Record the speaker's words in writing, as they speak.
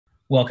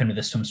Welcome to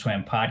the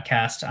SwimSwam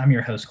podcast. I'm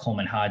your host,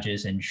 Coleman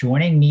Hodges, and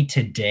joining me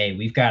today,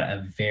 we've got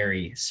a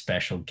very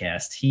special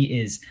guest. He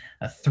is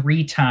a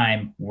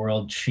three-time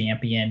world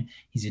champion.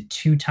 He's a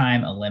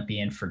two-time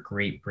Olympian for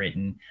Great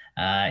Britain.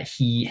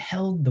 He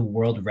held the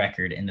world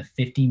record in the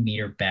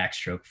 50-meter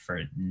backstroke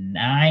for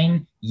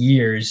 9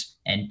 years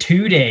and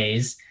 2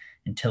 days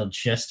until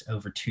just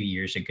over 2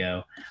 years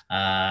ago.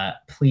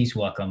 Please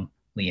welcome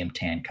Liam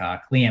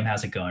Tancock. Liam,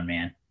 how's it going,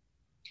 man?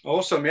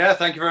 Awesome. Yeah.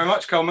 Thank you very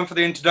much, Coleman, for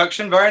the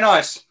introduction. Very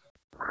nice.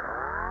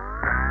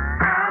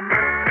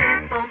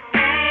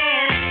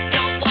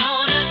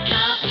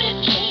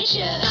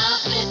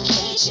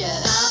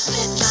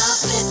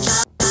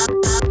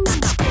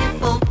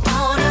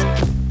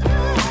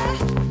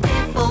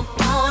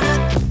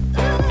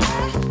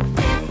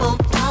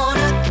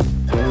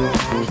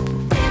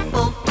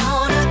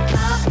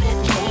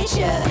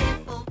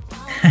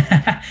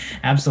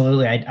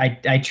 Absolutely.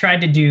 I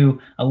tried to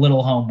do a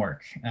little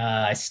homework.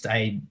 I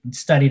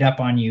studied up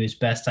on you as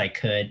best I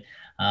could.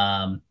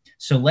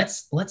 So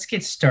let's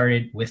get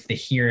started with the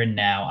here and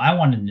now. I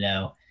want to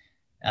know.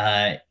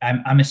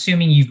 I'm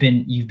assuming you've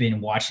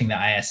been watching the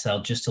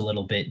ISL just a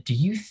little bit. Do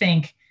you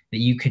think that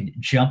you could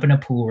jump in a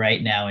pool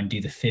right now and do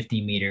the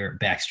 50-meter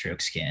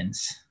backstroke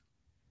skins?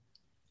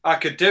 I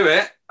could do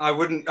it. I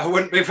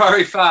wouldn't be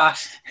very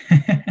fast.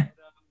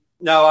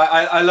 No,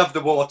 I love the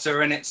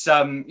water, and it's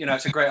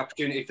it's a great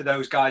opportunity for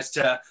those guys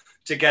to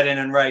get in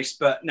and race.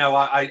 But no,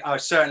 I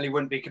certainly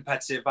wouldn't be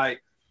competitive. I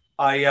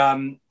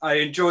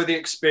enjoy the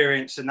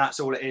experience, and that's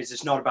all it is.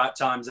 It's not about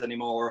times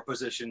anymore or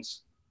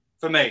positions.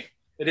 For me,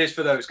 it is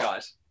for those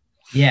guys.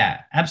 Yeah,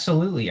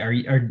 absolutely. Are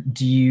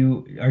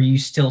you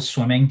still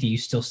swimming? Do you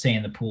still stay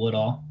in the pool at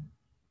all?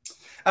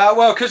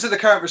 Well, because of the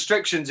current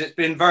restrictions, it's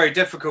been very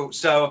difficult.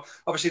 So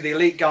obviously the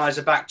elite guys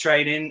are back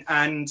training,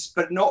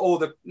 but not all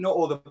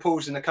the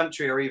pools in the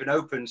country are even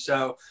open.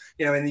 So,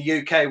 in the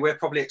UK, we're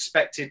probably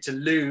expected to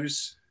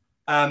lose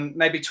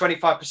maybe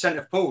 25%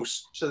 of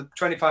pools. So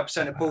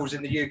 25% of pools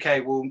in the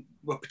UK will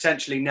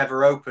potentially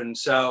never open.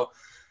 So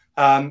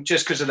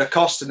just because of the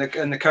cost and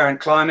the current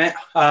climate,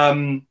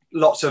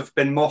 lots have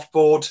been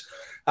mothballed.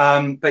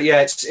 But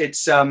yeah,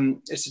 it's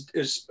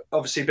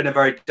obviously been a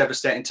very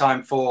devastating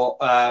time for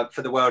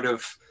the world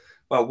of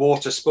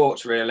water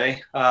sports,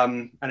 really,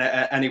 and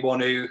anyone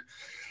who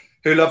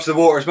loves the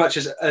water as much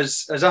as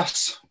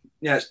us.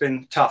 Yeah, it's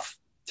been tough.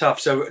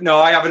 So no,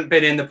 I haven't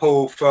been in the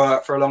pool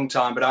for a long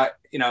time, but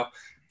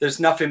there's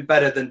nothing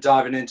better than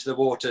diving into the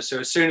water.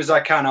 So as soon as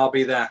I can, I'll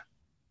be there.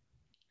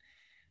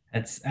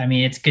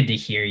 It's good to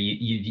hear.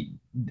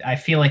 I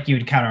feel like you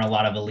encounter a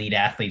lot of elite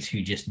athletes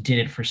who just did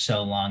it for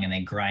so long and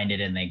they grinded,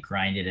 and then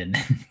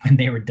when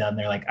they were done,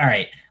 they're like, all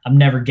right, I'm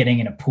never getting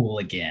in a pool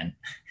again.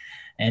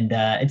 And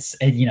that's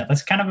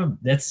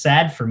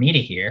sad for me to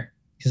hear,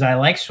 because I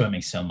like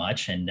swimming so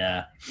much, and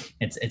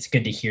it's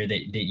good to hear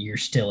that you're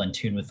still in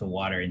tune with the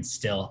water and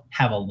still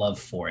have a love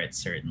for it,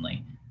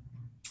 certainly.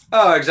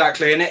 Oh,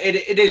 exactly. And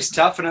it is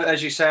tough. And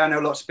as you say, I know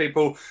lots of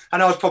people,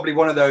 and I was probably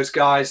one of those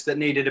guys that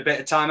needed a bit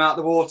of time out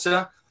of the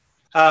water.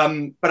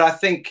 But I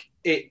think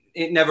it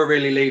never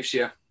really leaves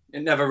you.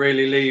 It never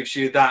really leaves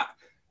you that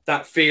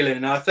feeling.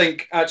 And I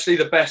think actually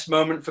the best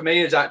moment for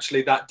me is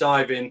actually that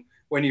diving.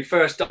 When you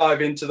first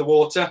dive into the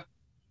water,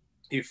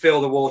 you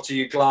feel the water,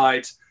 you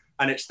glide,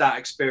 and it's that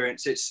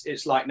experience.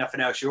 It's like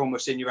nothing else. You're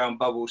almost in your own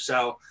bubble.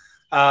 So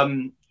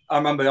I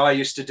remember I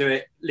used to do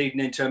it leading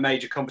into a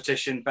major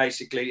competition.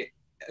 Basically,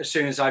 as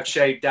soon as I've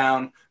shaved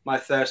down, my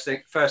first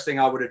thing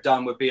I would have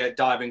done would be a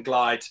dive and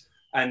glide.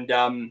 And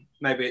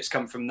maybe it's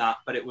come from that,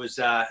 but it was,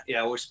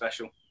 always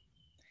special.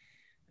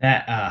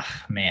 That,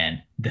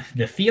 man,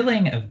 the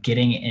feeling of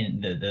getting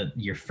in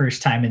your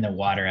first time in the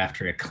water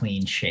after a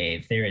clean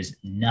shave, there is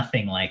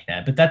nothing like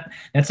that. But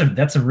that's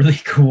a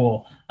really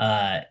cool,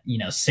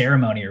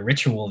 ceremony or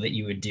ritual that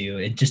you would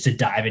do, just a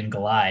dive and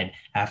glide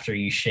after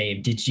you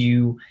shave. Did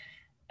you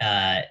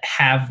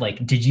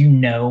did you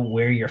know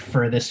where your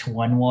furthest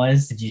one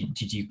was?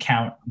 Did you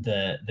count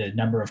the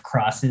number of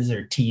crosses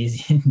or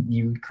T's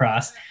you would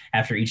cross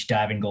after each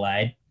dive and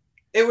glide?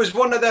 It was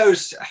one of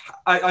those.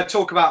 I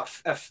talk about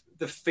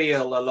the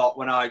feel a lot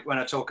when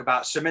I talk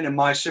about swimming, and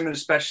my swimming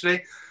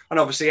especially. And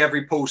obviously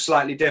every pool's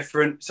slightly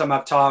different. Some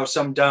have tiles,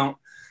 some don't.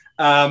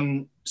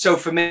 So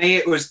for me,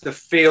 it was the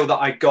feel that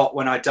I got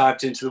when I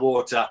dived into the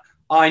water.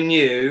 I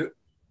knew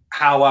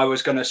how I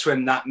was going to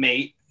swim that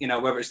meet.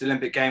 Whether it's the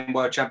Olympic game,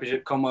 World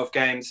Championship, Commonwealth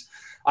Games,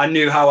 I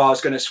knew how I was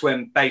going to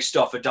swim based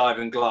off a dive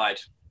and glide.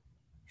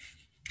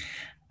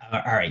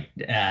 All right.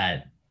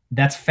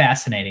 That's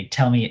fascinating.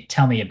 Tell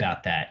me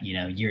about that.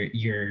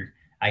 You're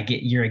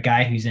a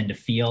guy who's into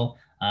feel.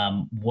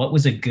 What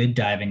was a good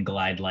dive and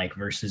glide like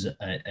versus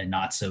a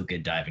not so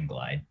good dive and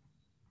glide?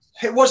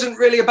 It wasn't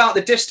really about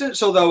the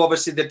distance, although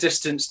obviously the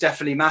distance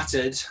definitely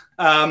mattered.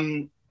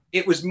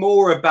 It was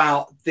more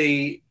about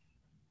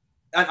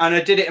and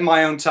I did it in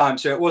my own time.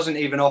 So it wasn't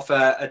even off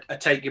a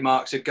take your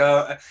marks, a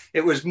go.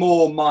 It was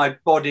more my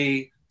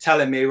body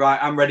telling me, right,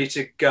 I'm ready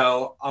to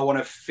go. I want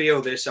to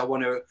feel this. I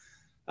want to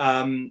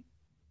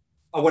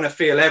I want to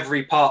feel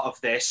every part of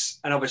this.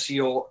 And obviously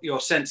your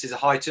senses are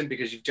heightened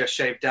because you've just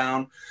shaved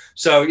down.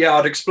 So yeah,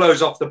 I'd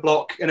explode off the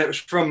block, and it was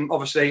from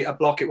obviously a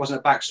block. It wasn't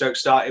a backstroke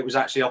start. It was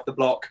actually off the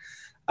block.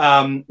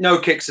 No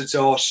kicks at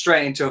all,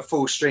 straight into a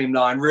full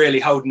streamline, really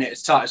holding it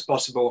as tight as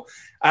possible.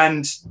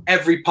 And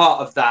every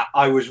part of that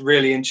I was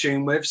really in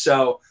tune with.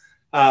 So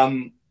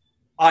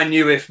I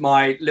knew if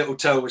my little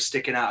toe was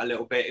sticking out a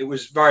little bit, it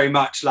was very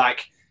much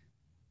like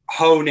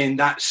honing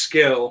that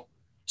skill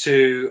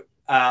to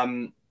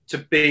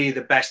be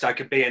the best I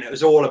could be. And it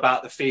was all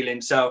about the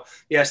feeling. So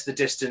yes, the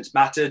distance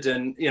mattered.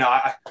 And, you know,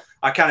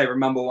 I can't even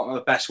remember what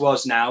my best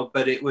was now,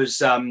 but it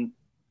was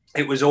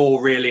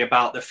all really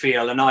about the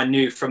feel. And I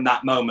knew from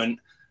that moment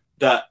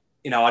that,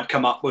 you know, I'd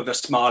come up with a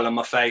smile on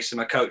my face, and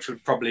my coach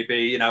would probably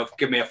be, you know,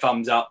 give me a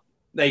thumbs up.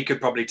 They could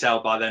probably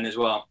tell by then as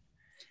well.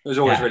 It was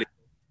always really.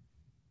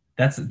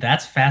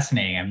 That's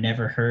fascinating. I've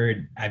never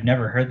heard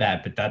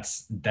that, but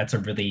that's a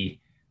really,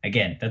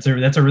 again, that's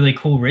a really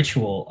cool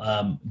ritual.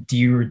 Do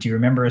you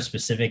remember a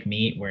specific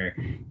meet where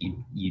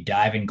you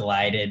dive and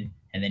glided,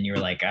 and then you were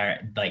like, all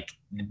right, like,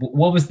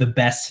 what was the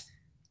best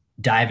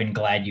dive and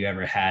glide you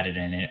ever had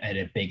at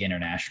a big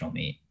international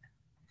meet?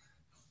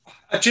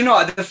 Do you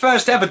know, the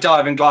first ever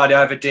dive and glide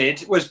I ever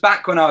did was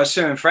back when I was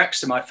swimming for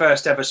Exeter, my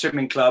first ever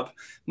swimming club,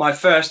 my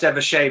first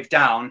ever shaved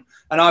down.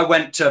 And I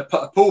went to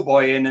put a pool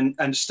boy in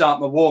and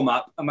start my warm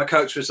up. And my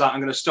coach was like, I'm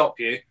going to stop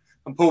you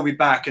and pull me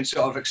back and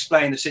sort of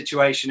explain the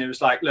situation. It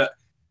was like, look,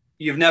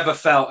 you've never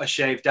felt a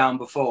shave down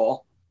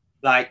before.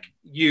 Like,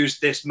 use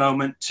this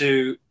moment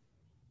to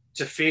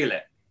feel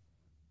it.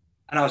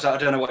 And I was like, I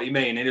don't know what you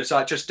mean. And it was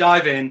like, just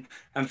dive in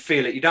and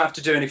feel it. You don't have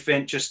to do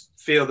anything, just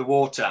feel the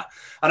water.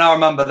 And I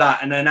remember that.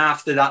 And then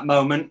after that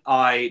moment,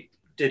 I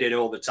did it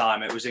all the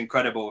time. It was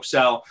incredible.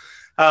 So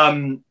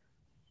that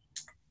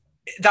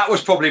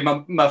was probably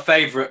my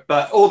favorite,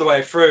 but all the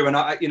way through. And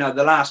I, you know,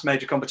 the last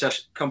major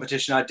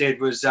competition I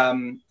did was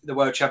the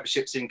World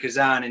Championships in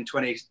Kazan in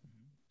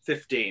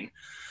 2015.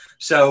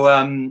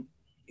 So,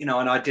 you know,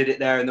 and I did it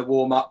there in the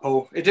warm-up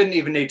pool. It didn't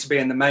even need to be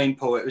in the main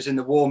pool. It was in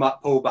the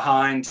warm-up pool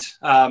behind.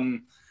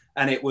 And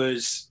it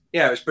was,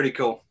 yeah, it was pretty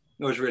cool.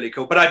 It was really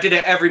cool. But I did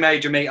it every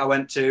major meet I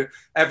went to,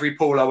 every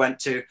pool I went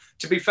to.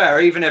 To be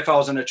fair, even if I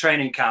was in a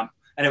training camp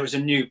and it was a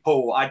new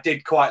pool, I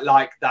did quite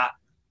like that.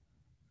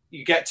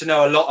 You get to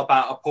know a lot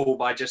about a pool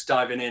by just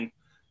diving in.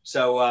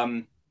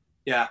 So,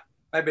 yeah,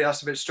 maybe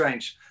that's a bit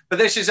strange. But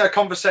this is a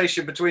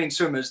conversation between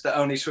swimmers that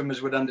only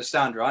swimmers would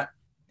understand, right?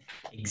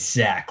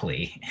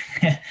 Exactly.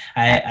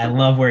 I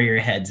love where your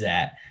head's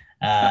at.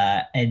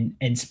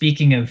 And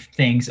speaking of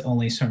things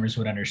only swimmers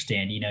would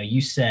understand, you know,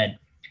 you said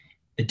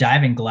the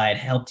dive and glide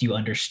helped you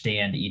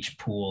understand each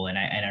pool. And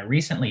I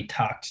recently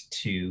talked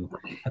to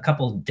a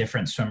couple of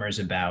different swimmers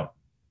about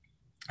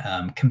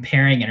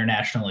comparing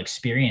international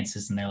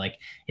experiences. And they're like,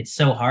 it's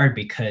so hard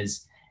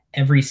because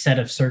every set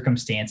of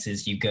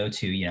circumstances you go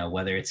to, you know,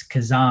 whether it's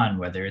Kazan,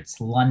 whether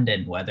it's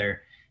London,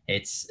 whether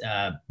it's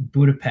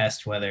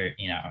Budapest, whether,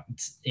 you know,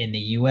 it's in the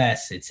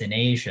US, it's in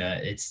Asia,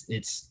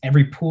 it's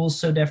every pool's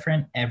so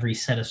different. Every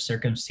set of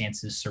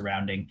circumstances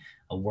surrounding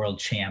a world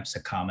champs,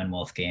 a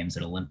Commonwealth Games,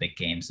 an Olympic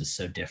Games is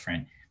so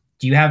different.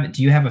 Do you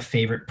have a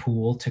favorite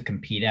pool to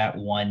compete at?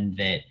 One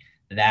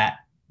that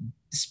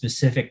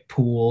specific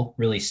pool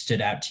really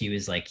stood out to you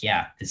as like,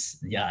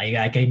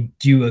 I can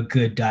do a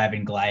good dive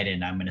and glide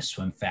and I'm going to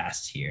swim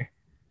fast here?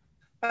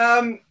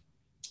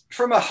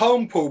 From a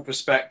home pool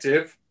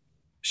perspective,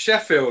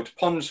 Sheffield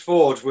Ponds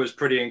Ford was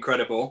pretty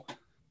incredible.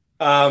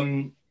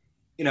 You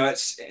know,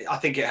 I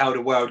think it held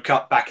a World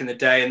Cup back in the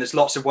day, and there's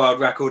lots of world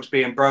records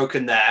being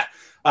broken there.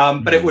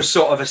 But it was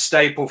sort of a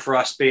staple for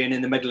us being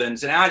in the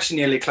Midlands, and it actually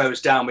nearly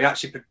closed down. We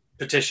actually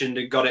petitioned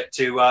and got it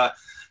to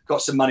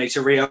got some money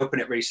to reopen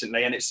it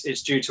recently, and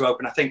it's due to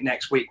open, I think,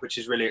 next week, which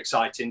is really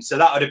exciting. So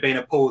that would have been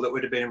a pool that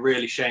would have been a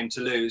really shame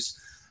to lose.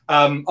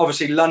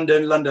 Obviously,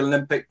 London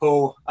Olympic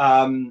pool,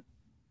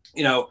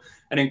 you know,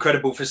 an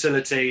incredible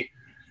facility.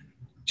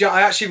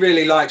 I actually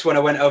really liked when I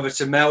went over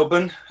to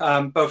Melbourne,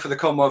 both for the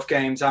Commonwealth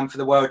Games and for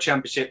the World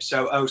Championships,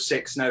 so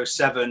 06 and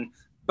 07,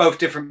 both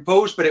different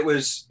pools, but it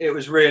was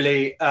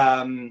really,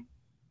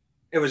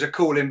 it was a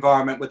cool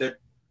environment with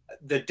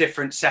the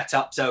different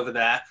setups over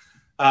there.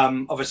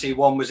 Obviously,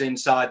 one was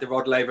inside the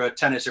Rod Laver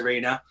tennis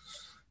arena,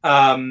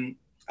 and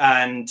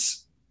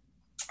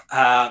the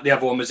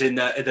other one was in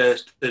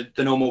the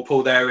normal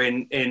pool there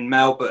in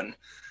Melbourne.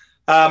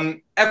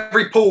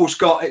 Every pool's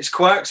got its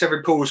quirks.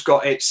 Every pool's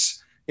got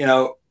its, you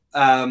know,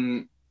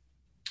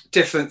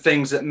 different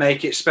things that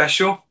make it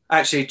special.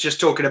 Actually, just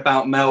talking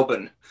about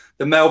Melbourne,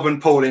 the Melbourne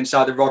pool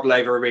inside the Rod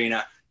Laver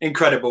Arena,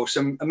 incredible.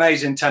 Some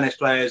amazing tennis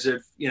players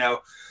have, you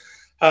know,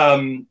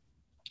 done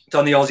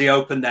the Aussie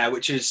Open there,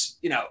 which is,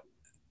 you know,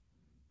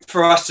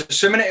 for us to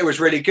swim in it, it was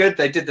really good.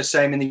 They did the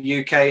same in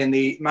the UK in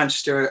the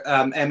Manchester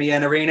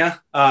MEN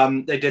Arena.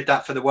 They did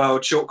that for the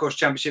World Short Course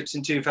Championships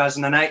in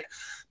 2008.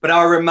 But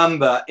I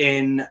remember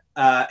in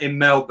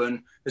Melbourne,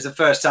 it was the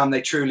first time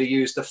they truly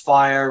used the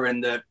fire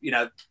and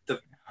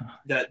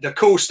the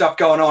cool stuff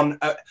going on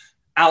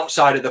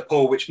outside of the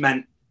pool, which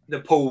meant the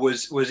pool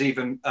was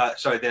even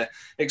the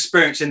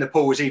experience in the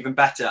pool was even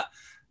better.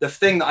 The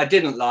thing that I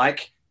didn't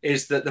like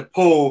is that the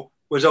pool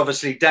was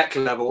obviously deck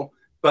level,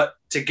 but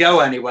to go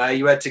anywhere,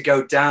 you had to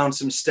go down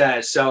some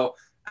stairs. So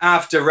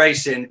after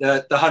racing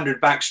the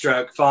 100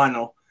 backstroke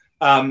final,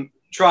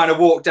 trying to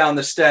walk down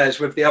the stairs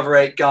with the other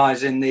 8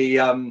 guys in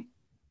the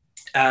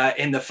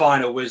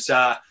final was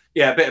a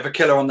bit of a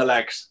killer on the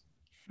legs.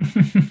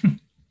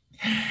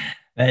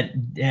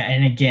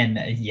 And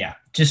again,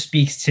 just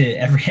speaks to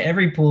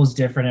every pool's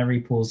different. Every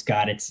pool's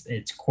got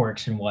its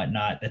quirks and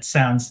whatnot. That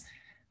sounds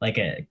like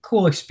a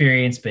cool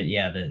experience, but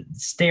the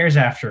stairs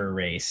after a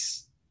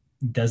race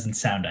doesn't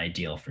sound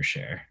ideal for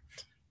sure.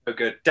 Oh,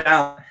 good.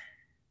 Down.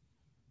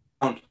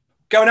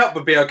 Going up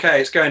would be okay.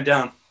 It's going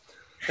down.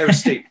 They were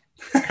steep.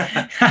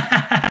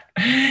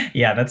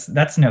 Yeah,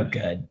 that's no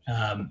good.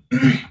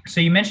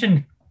 So you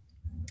mentioned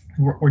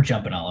we're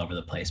jumping all over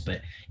the place,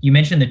 but you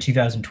mentioned the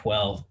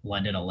 2012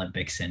 London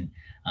Olympics, and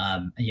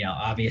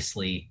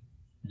obviously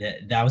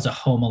that was a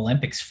home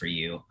Olympics for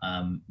you.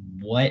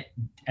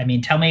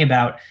 Tell me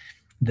about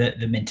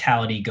the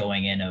mentality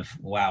going in of,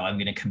 wow, I'm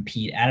going to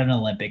compete at an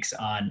Olympics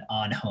on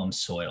home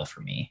soil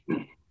for me.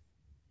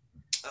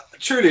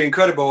 Truly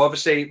incredible.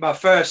 Obviously, my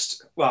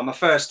first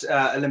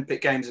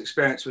Olympic Games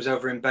experience was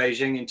over in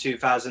Beijing in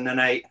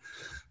 2008,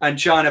 and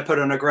China put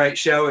on a great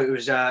show. It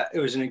was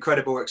an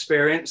incredible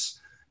experience.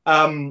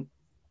 And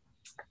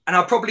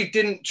I probably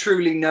didn't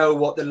truly know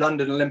what the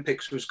London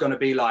Olympics was going to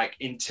be like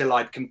until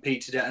I'd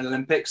competed at an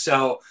Olympics.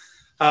 So,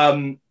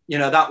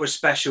 that was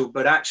special.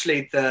 But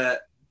actually, the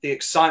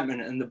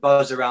excitement and the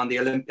buzz around the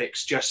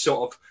Olympics just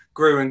sort of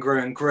grew and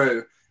grew and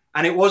grew.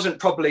 And it wasn't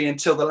probably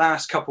until the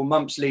last couple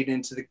months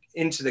leading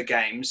into the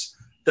games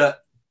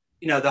that,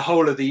 the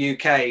whole of the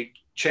UK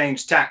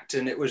changed tact.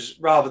 And it was,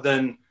 rather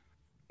than,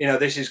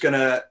 this is going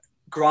to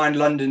grind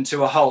London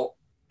to a halt,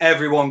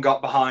 everyone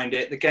got behind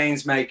it. The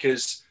games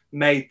makers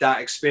made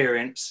that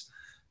experience.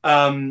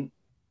 And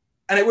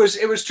it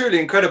was truly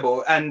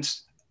incredible. And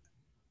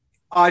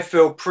I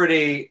feel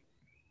pretty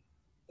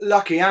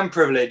lucky and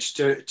privileged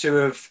to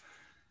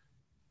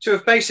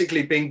have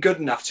basically been good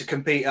enough to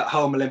compete at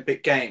home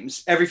Olympic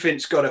Games.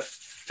 Everything's got to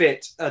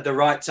fit at the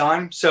right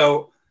time.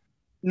 So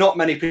not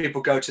many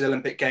people go to the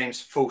Olympic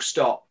Games full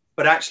stop,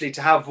 but actually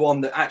to have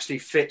one that actually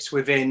fits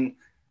within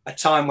a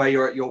time where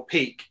you're at your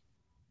peak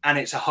and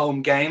it's a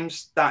home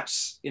games,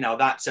 that's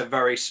a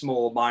very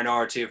small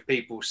minority of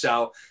people.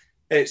 So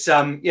it's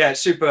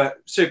super,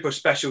 super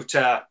special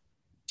to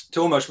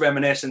almost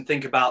reminisce and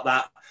think about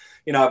that.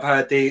 I've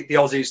heard the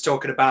Aussies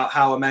talking about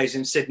how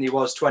amazing Sydney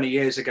was 20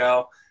 years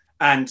ago,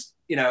 and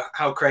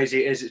how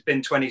crazy it is. It's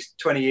been 20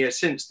 years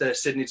since the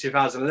Sydney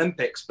 2000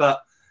 Olympics,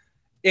 but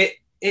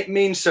it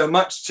means so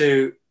much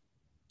to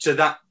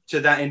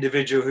that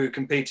individual who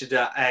competed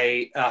at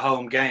a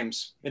home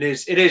games. It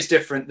is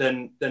different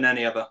than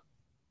any other.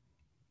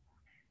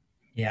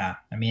 Yeah,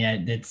 I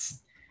mean, it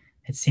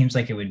seems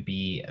like it would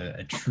be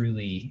a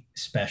truly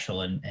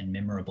special and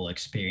memorable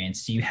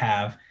experience. Do you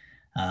have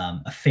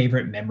a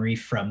favorite memory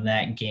from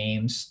that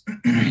games,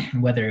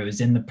 whether it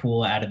was in the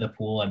pool, out of the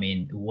pool? I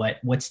mean,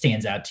 what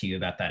stands out to you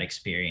about that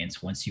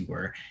experience once you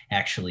were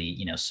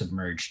actually,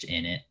 submerged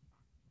in it?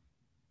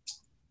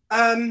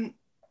 I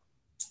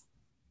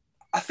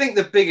think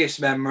the biggest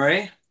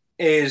memory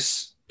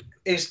is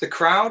the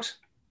crowd.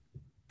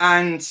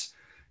 And,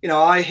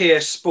 I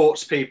hear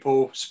sports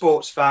people,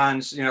 sports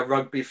fans,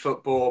 rugby,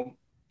 football,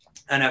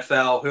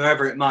 NFL,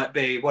 whoever it might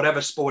be,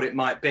 whatever sport it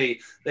might be,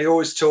 they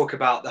always talk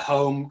about the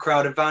home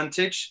crowd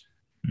advantage.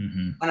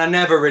 Mm-hmm. And I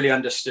never really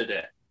understood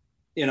it.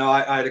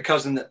 I had a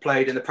cousin that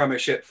played in the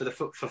Premiership for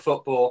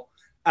football,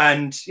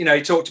 and, he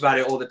talked about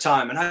it all the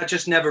time. And I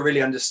just never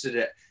really understood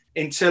it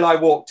until I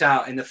walked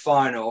out in the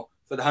final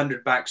for the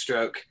 100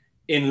 backstroke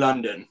in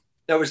London.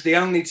 That was the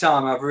only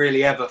time I've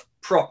really ever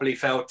properly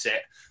felt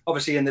it.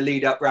 Obviously, in the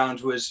lead up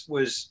rounds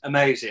was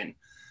amazing.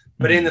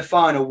 But in the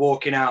final,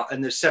 walking out,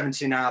 and there's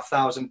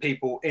 17,500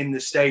 people in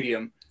the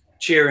stadium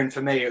cheering for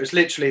me. It was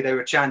literally, they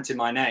were chanting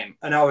my name.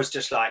 And I was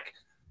just like,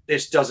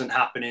 this doesn't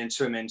happen in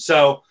swimming.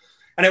 So,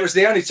 and it was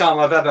the only time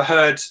I've ever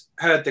heard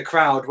the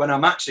crowd when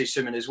I'm actually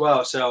swimming as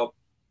well. So,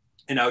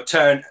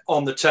 turn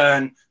on the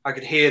turn, I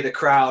could hear the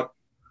crowd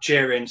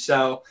cheering.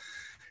 So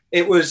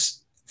it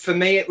was, for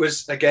me, it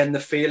was, again, the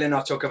feeling.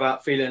 I talk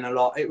about feeling a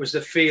lot. It was the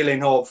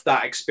feeling of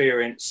that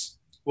experience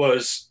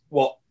was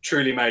what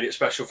truly made it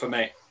special for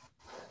me.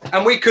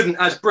 And we couldn't,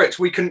 as Brits,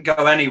 we couldn't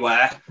go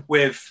anywhere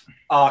with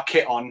our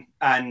kit on.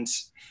 And,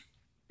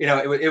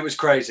 it was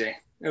crazy.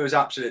 It was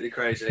absolutely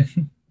crazy.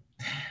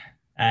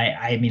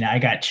 I mean, I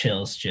got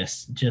chills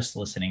just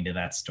listening to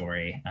that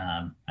story.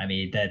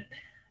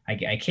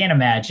 I can't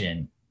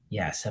imagine.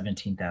 Yeah.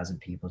 17,000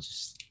 people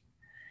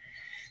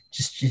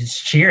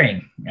just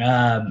cheering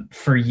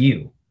for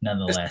you.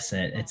 Nonetheless,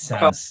 it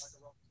sounds,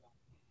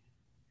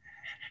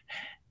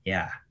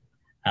 yeah.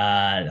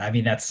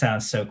 That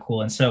sounds so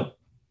cool. And so,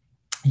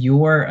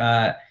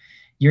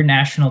 your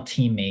national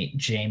teammate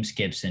James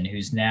Gibson,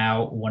 who's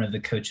now one of the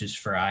coaches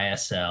for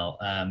ISL,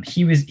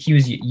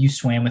 you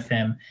swam with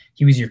him.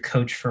 He was your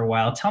coach for a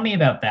while. Tell me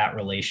about that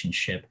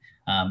relationship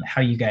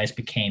how you guys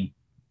became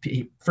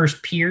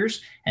first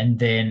peers and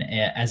then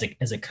as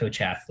a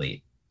coach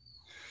athlete.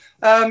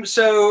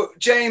 So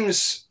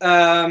James,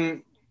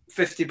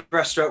 50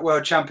 breaststroke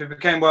world champion,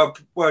 became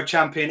world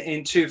champion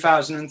in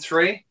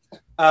 2003.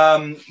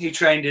 He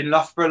trained in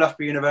Loughborough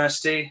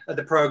University at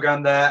the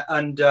program there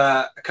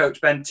under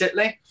coach Ben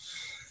Titley.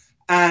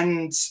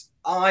 And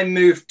I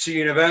moved to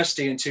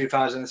university in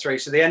 2003.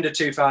 So the end of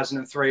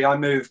 2003, I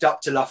moved up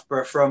to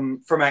Loughborough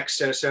from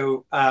Exeter.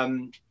 So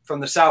from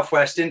the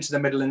Southwest into the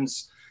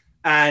Midlands,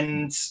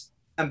 and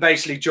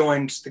basically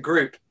joined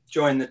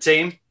the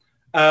team.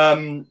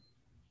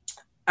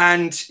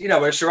 And, you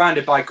know, we're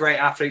surrounded by great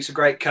athletes, a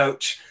great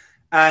coach,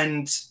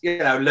 and, you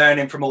know,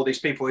 learning from all these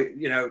people.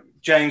 You know,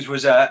 James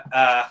was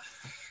a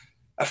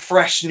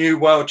fresh new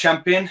world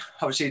champion.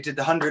 Obviously, he did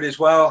the 100 as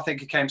well. I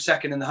think he came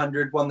second in the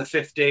 100, won the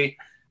 50.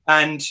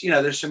 And, you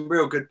know, there's some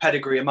real good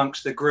pedigree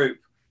amongst the group.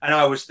 And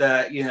I was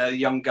the, you know, the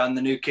young gun,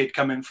 the new kid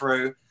coming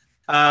through.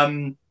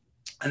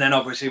 And then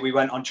obviously we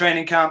went on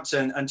training camps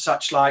and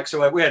such like.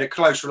 So we had a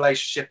close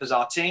relationship as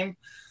our team.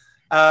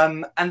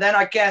 And then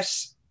I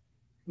guess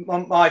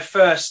my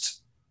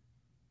first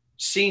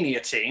senior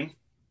team,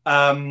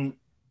 I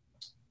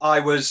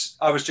was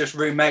just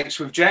roommates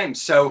with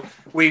James. So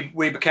we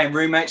became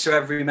roommates. So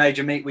every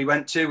major meet we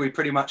went to, we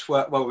pretty much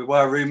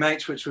were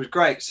roommates, which was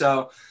great.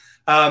 So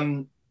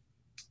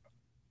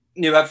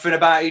knew everything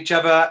about each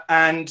other,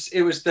 and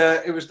it was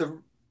the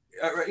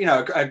you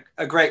know,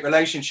 a great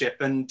relationship.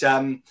 And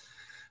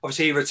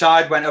obviously he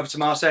retired, went over to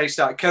Marseille,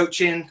 started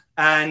coaching,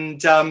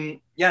 and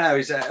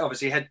he's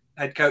obviously head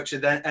coach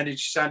of the Energy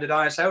Standard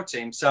ISL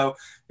team. So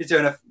he's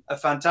doing a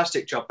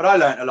fantastic job. But I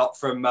learned a lot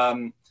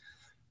from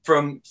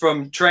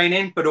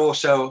training, but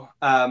also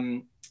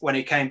when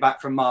he came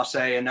back from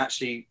Marseille and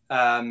actually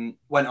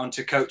went on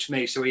to coach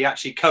me. So he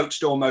actually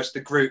coached almost the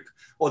group,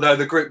 although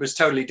the group was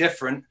totally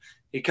different.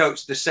 He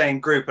coached the same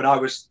group, and I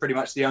was pretty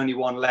much the only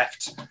one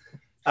left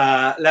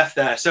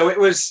there. So it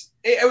was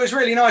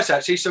really nice,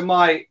 actually.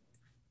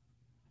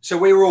 So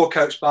we were all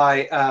coached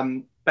by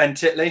Ben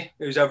Titley,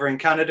 who's over in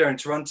Canada, in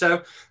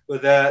Toronto,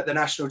 with the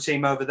national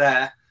team over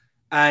there.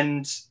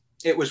 And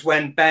it was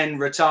when Ben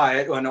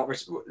retired, or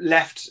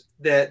left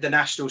the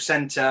national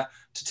centre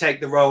to take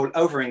the role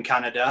over in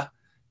Canada,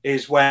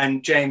 is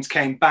when James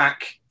came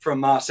back from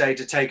Marseille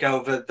to take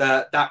over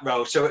that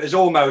role. So it was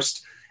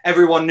almost,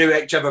 everyone knew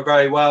each other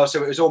very well.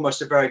 So it was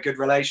almost a very good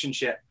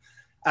relationship.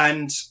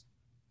 And,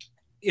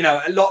 you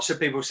know, lots of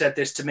people said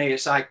this to me.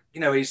 It's like, you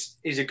know, he's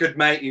a good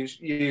mate.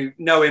 You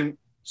know him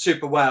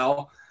super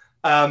well.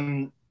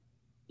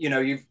 You know,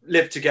 you've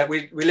lived together.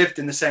 We lived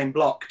in the same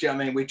block. Do you know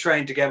what I mean? We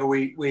trained together.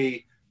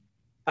 We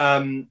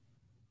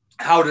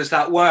how does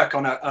that work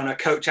on a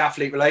coach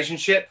athlete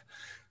relationship?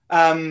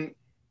 And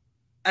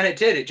it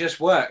did. It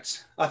just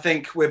worked. I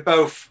think we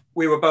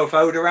were both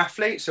older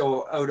athletes,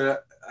 or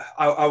older.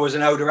 I was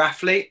an older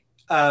athlete,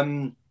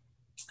 and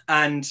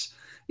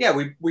yeah,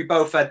 we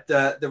both had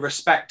the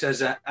respect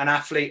as an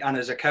athlete and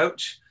as a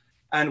coach,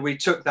 and we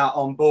took that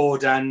on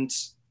board. And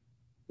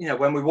you know,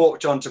 when we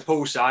walked onto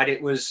poolside,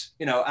 it was,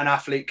 you know, an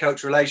athlete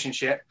coach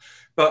relationship,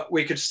 but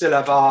we could still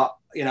have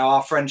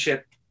our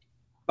friendship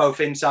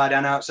both inside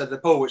and outside the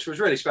pool, which was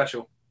really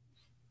special.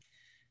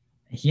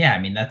 Yeah, I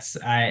mean,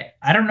 I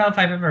don't know if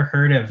I've ever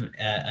heard of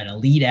an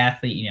elite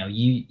athlete. You know,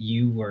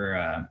 you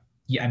were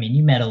I mean,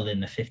 you medaled in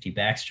the 50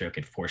 backstroke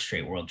at 4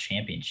 straight world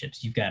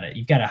championships. You've got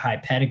a high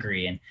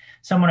pedigree, and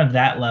someone of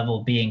that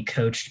level being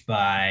coached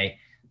by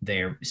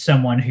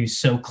someone who's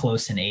so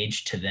close in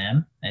age to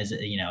them as,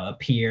 you know, a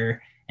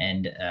peer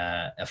and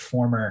a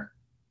former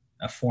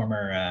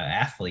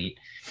athlete.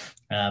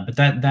 But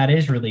that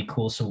is really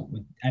cool. So,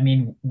 I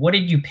mean, what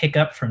did you pick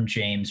up from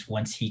James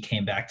once he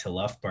came back to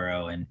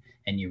Loughborough and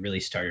you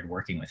really started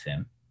working with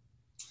him?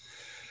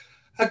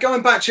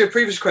 Going back to your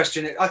previous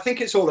question, I think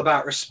it's all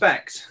about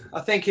respect. I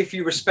think if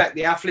you respect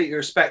the athlete, you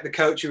respect the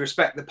coach, you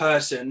respect the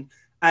person.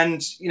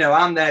 And, you know,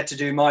 I'm there to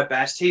do my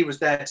best. He was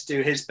there to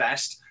do his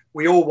best.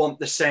 We all want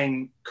the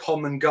same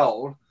common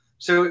goal.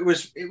 So it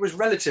was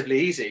relatively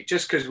easy.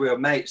 Just because we were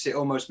mates, it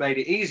almost made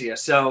it easier.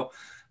 So,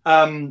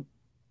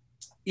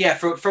 yeah,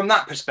 from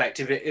that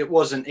perspective, it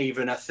wasn't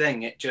even a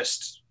thing. It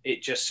just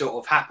sort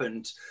of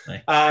happened.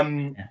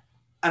 Yeah.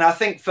 And I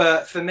think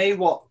for me,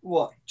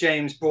 what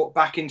James brought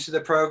back into the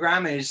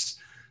program is,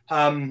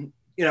 you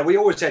know, we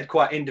always had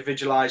quite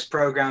individualized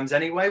programs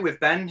anyway with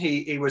Ben.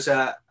 He was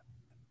an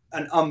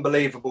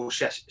unbelievable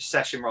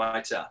session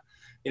writer.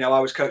 You know, I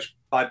was coached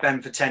by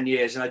Ben for 10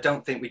 years, and I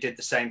don't think we did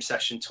the same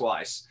session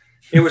twice.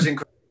 It was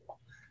incredible.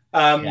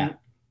 Yeah.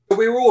 But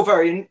we were all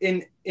very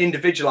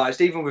individualized,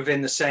 even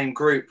within the same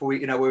group.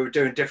 We were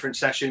doing different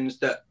sessions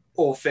that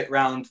all fit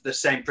around the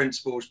same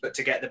principles, but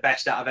to get the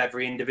best out of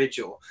every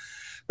individual.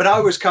 But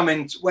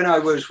when I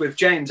was with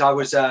James, I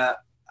was an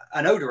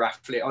older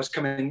athlete. I was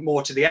coming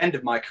more to the end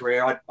of my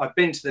career. I'd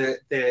been to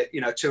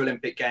the 2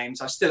 Olympic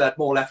Games. I still had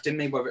more left in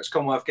me, whether it's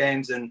Commonwealth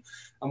Games and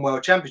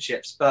World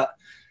Championships. But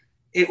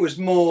it was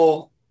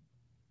more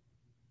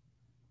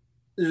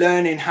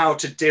learning how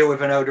to deal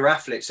with an older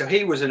athlete. So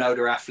he was an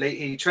older athlete.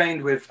 He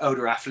trained with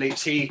older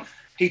athletes. He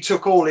he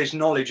took all his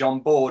knowledge on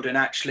board and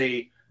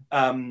actually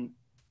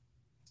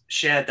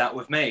shared that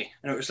with me.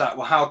 And it was like,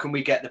 well, how can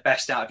we get the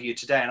best out of you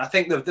today? And I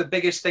think the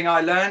biggest thing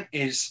I learned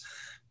is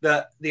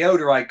that the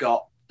older I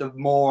got, the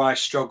more I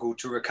struggled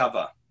to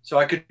recover. So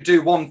I could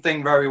do one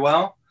thing very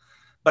well,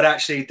 but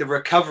actually the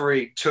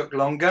recovery took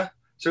longer.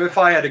 So if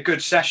I had a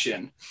good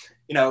session,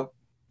 you know,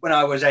 when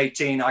I was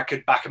 18, I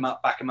could back him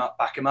up.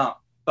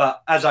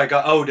 But as I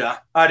got older,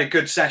 I had a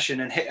good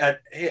session and hit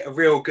a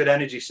real good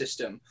energy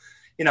system.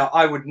 You know,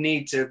 I would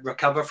need to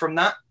recover from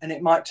that, and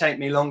it might take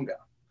me longer.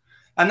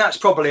 And that's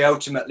probably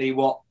ultimately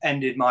what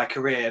ended my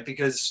career,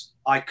 because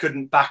I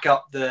couldn't back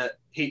up the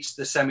heats,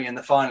 the semi and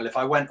the final. If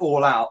I went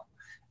all out,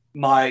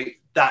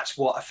 that's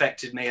what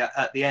affected me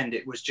at the end.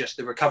 It was just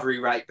the recovery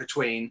rate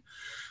between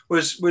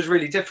was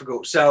really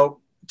difficult.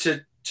 So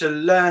to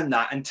learn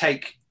that and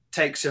take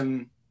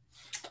some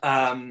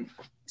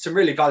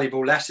really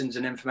valuable lessons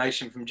and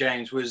information from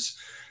James was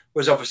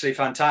obviously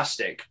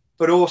fantastic.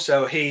 But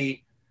also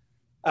he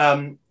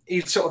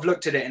sort of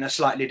looked at it in a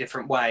slightly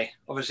different way.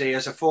 Obviously,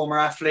 as a former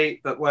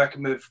athlete, but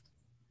working with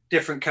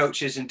different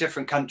coaches in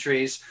different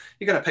countries,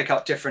 you're going to pick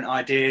up different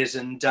ideas.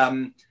 And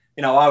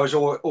you know, I was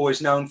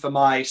always known for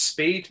my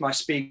speed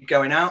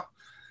going out.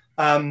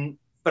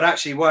 But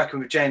actually working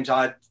with James,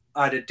 I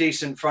had a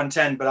decent front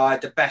end, but I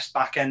had the best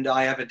back end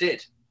I ever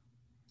did.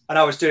 And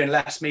I was doing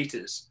less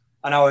meters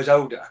and I was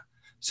older.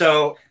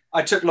 So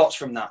I took lots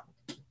from that.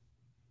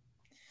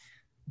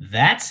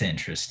 That's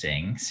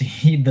interesting.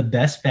 See, the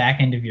best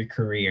back end of your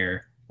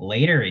career,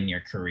 later in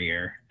your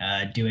career,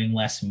 doing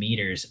less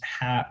meters.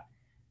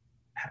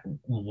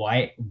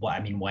 Why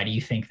do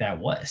you think that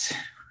was?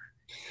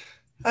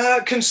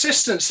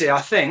 Consistency, I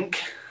think.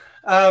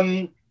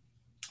 And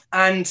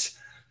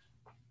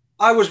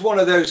I was one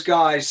of those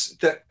guys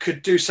that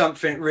could do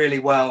something really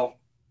well.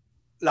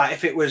 Like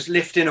if it was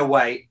lifting a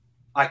weight,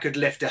 I could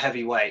lift a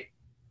heavy weight,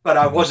 but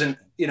I wasn't,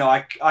 you know,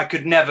 I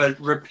could never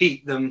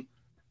repeat them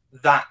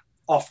that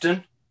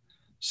often.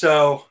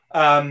 So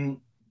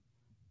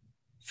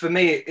for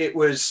me, it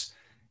was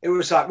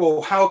like,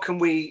 well, how can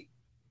we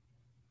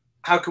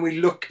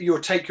look,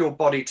 take your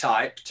body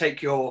type,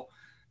 take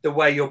the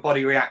way your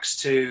body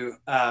reacts to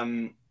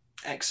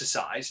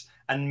exercise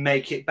and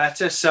make it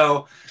better.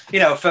 So, you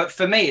know,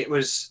 for me, it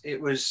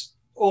was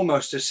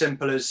almost as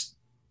simple as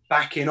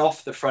backing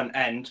off the front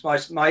end.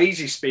 My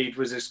easy speed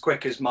was as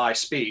quick as my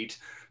speed.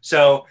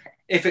 So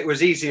if it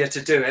was easier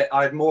to do it,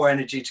 I had more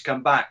energy to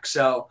come back.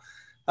 So,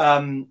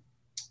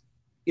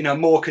 you know,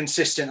 more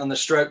consistent on the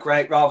stroke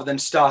rate rather than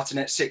starting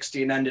at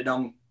 60 and ending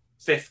on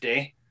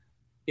 50.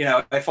 You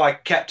know, if I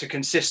kept a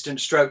consistent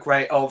stroke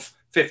rate of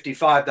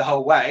 55 the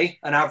whole way,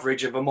 an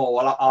average of them all,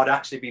 I'd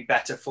actually be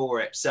better for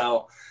it.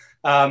 So,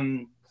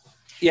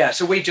 yeah,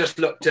 so we just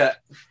looked at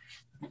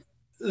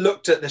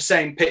the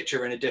same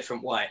picture in a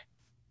different way.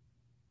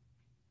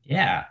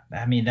 Yeah,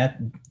 I mean, it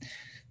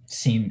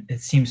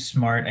seems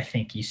smart. I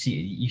think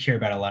you hear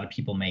about a lot of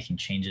people making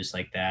changes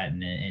like that,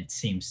 and it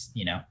seems,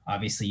 you know,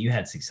 obviously you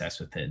had success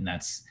with it, and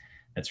that's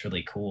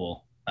really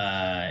cool.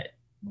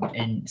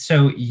 And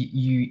so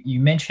you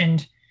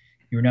mentioned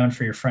you were known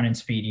for your front end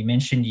speed. You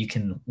mentioned you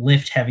can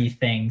lift heavy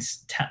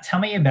things. Tell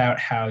me about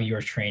how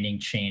your training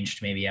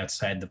changed, maybe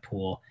outside the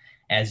pool,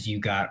 as you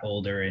got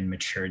older and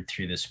matured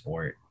through the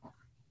sport.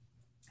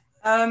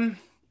 I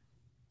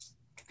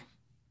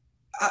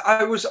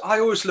was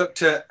always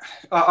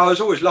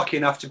lucky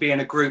enough to be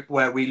in a group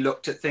where we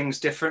looked at things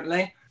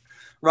differently,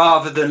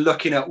 rather than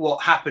looking at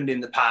what happened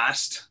in the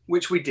past,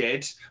 which we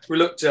did. We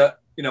looked at,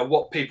 you know,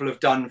 what people have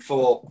done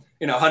for,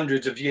 you know,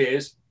 hundreds of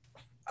years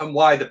and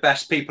why the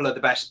best people are the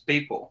best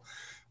people.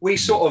 We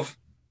sort of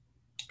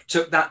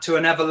took that to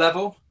another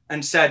level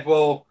and said,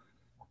 well,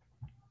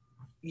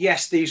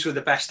 yes, these were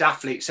the best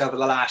athletes over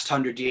the last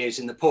 100 years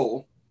in the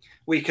pool.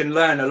 We can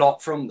learn a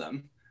lot from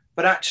them,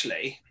 but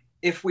actually,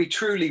 if we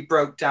truly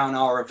broke down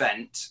our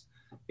event,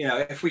 you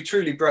know, if we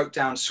truly broke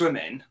down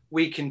swimming,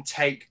 we can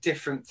take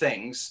different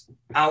things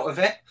out of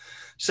it.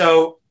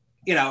 So,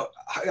 you know,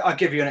 I'll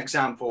give you an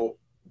example.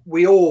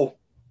 We all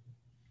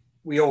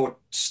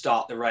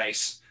start the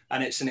race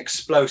and it's an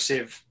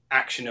explosive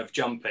action of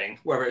jumping,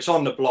 whether it's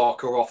on the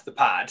block or off the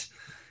pad.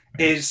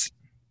 Is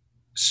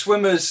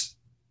swimmers,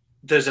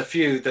 there's a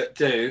few that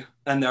do,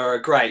 and they're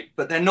great,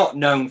 but they're not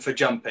known for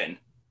jumping.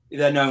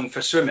 They're known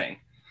for swimming.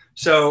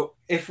 So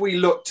if we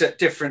looked at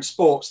different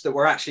sports that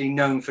were actually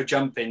known for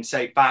jumping,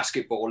 say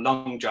basketball,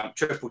 long jump,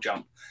 triple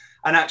jump,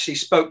 and actually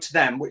spoke to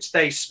them, which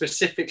they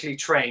specifically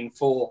train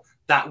for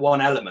that one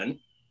element,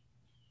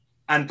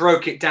 and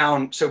broke it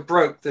down. So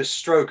broke the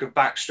stroke of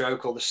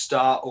backstroke or the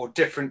start or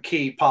different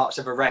key parts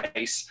of a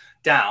race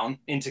down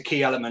into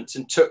key elements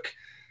and took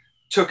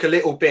a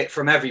little bit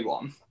from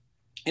everyone.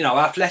 You know,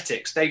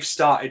 athletics, they've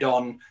started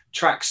on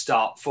track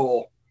start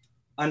for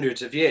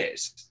hundreds of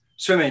years.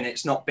 Swimming,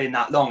 it's not been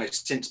that long.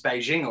 It's since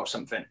Beijing or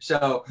something.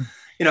 So,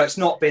 you know, it's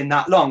not been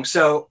that long.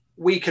 So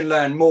we can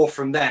learn more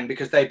from them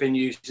because they've been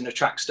using a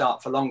track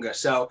start for longer.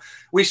 So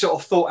we sort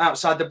of thought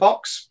outside the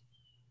box.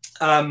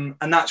 And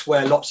that's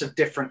where lots of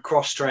different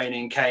cross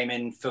training came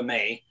in for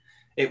me.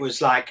 It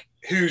was like,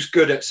 who's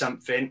good at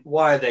something?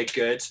 Why are they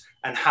good?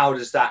 And how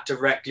does that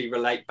directly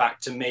relate back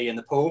to me in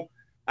the pool?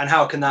 And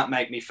how can that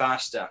make me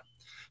faster?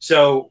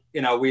 So,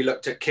 you know, we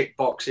looked at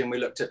kickboxing, we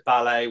looked at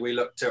ballet, we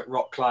looked at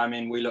rock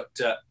climbing, we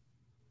looked at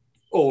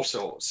all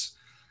sorts.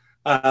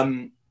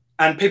 And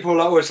people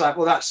are always like,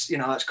 well,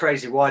 that's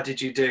crazy. Why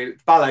did you do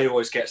ballet?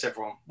 Always gets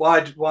everyone.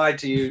 Why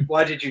did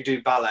you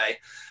do ballet?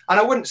 And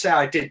I wouldn't say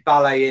I did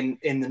ballet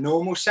in the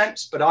normal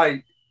sense,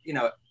 but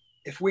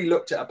if we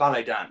looked at a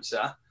ballet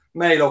dancer,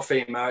 male or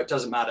female, it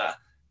doesn't matter.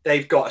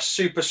 They've got a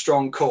super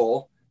strong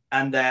core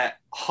and they're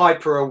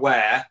hyper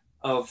aware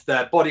of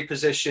their body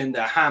position,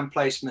 their hand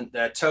placement,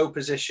 their toe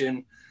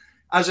position.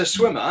 As a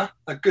swimmer,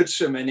 a good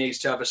swimmer needs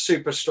to have a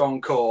super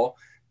strong core,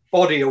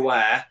 body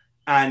aware,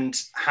 and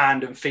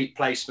hand and feet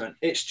placement.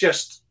 It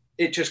just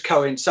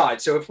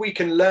coincides. So if we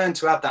can learn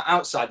to have that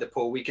outside the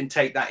pool, we can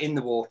take that in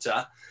the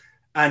water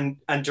and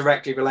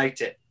directly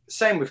relate it.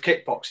 Same with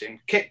kickboxing.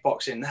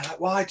 They're like,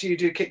 why do you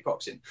do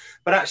kickboxing?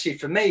 But actually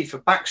for me, for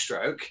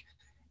backstroke,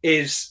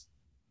 is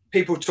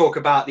people talk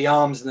about the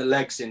arms and the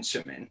legs in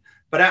swimming,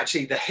 but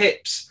actually the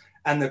hips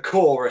and the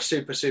core are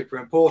super, super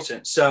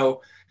important.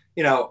 So,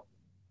 you know,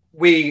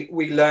 we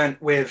learned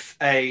with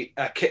a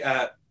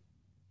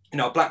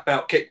black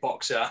belt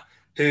kickboxer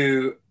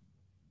who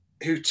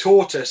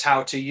taught us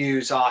how to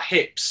use our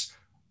hips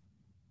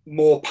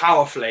more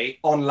powerfully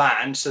on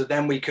land, so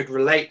then we could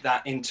relate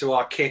that into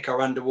our kick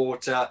or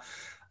underwater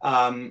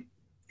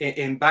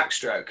in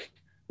backstroke,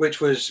 which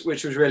was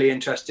really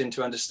interesting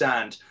to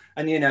understand.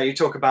 And you know, you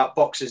talk about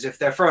boxers, if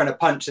they're throwing a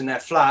punch and they're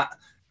flat,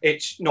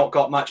 it's not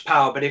got much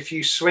power. But if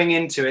you swing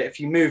into it,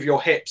 if you move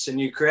your hips and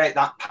you create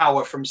that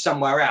power from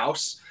somewhere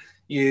else,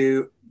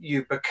 you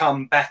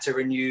become better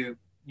and you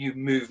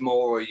move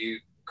more, or you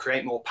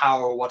create more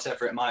power, or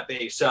whatever it might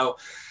be. So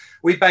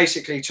we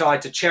basically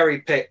tried to cherry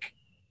pick,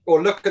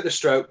 or look at the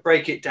stroke,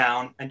 break it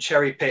down, and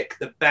cherry pick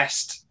the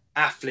best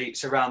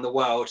athletes around the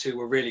world who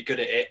were really good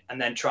at it, and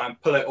then try and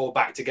pull it all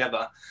back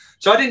together.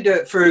 So I didn't do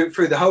it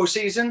through the whole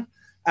season.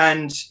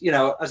 And, you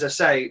know, as I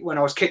say, when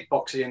I was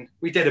kickboxing,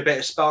 we did a bit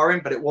of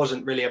sparring, but it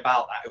wasn't really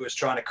about that. It was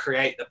trying to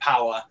create the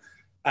power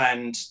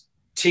and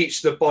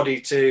teach the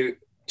body to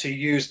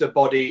use the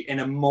body in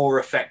a more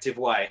effective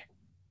way.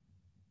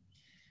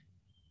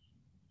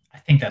 I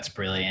think that's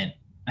brilliant.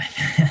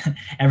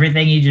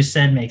 Everything you just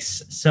said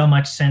makes so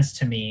much sense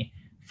to me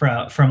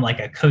from like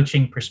a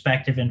coaching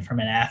perspective and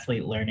from an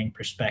athlete learning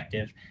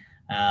perspective.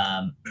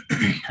 I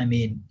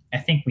mean, I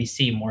think we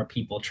see more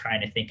people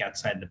trying to think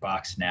outside the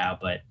box now,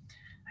 but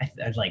I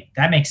like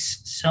that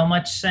makes so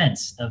much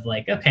sense of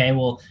like, okay,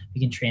 well, we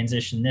can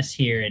transition this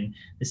here, and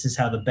this is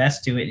how the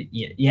best do it.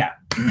 Yeah.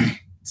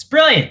 It's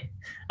brilliant.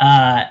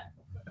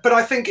 But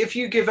I think if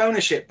you give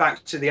ownership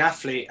back to the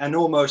athlete and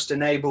almost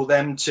enable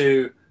them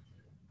to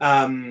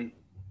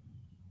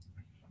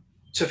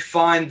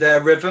find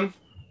their rhythm,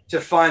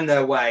 to find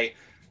their way,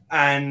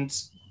 and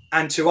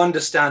to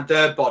understand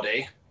their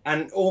body,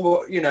 and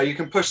all, you know, you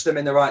can push them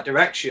in the right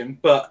direction,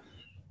 but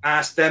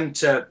ask them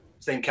to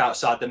think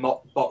outside the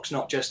box,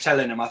 not just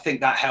telling them. I think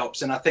that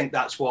helps, and I think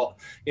that's what,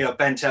 you know,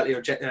 Ben Tetley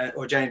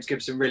or James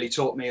Gibson really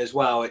taught me as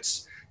well.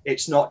 It's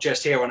not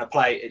just here on a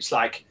plate. It's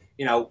like,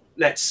 you know,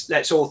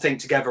 let's all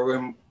think together,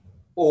 and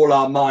all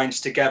our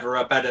minds together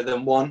are better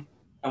than one,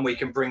 and we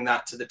can bring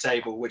that to the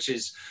table, which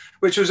was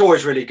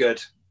always really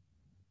good.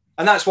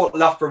 And that's what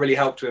Loughborough really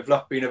helped with.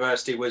 Loughborough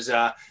University was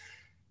an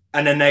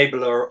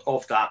enabler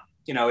of that.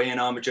 You know, Ian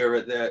Armiger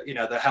at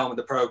the helm of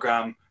the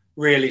program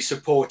really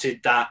supported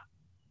that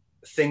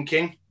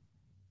thinking.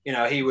 You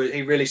know, he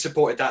really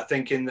supported that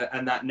thinking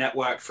and that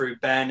network through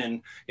Ben,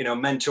 and, you know,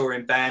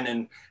 mentoring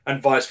Ben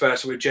and vice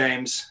versa with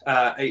James,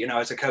 you know,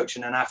 as a coach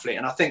and an athlete.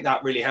 And I think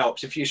that really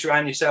helps. If you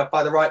surround yourself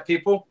by the right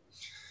people,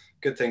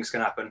 good things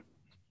can happen.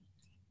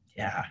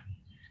 Yeah.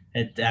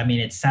 I mean,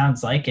 it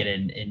sounds like it.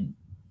 And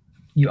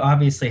you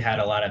obviously had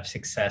a lot of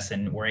success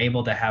and were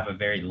able to have a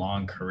very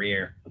long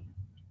career.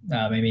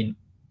 I mean,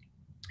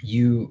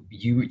 you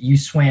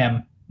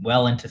swam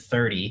well into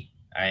 30.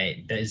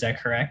 Is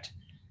that correct?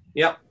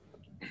 Yep.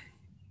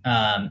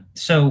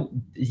 So,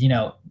 you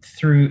know,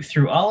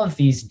 through all of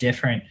these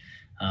different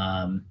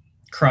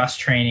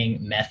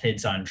cross-training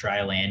methods on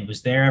dry land,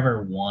 was there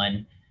ever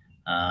one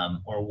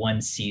or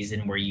one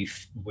season where you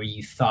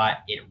thought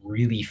it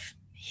really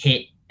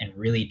hit and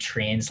really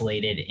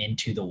translated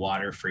into the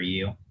water for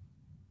you?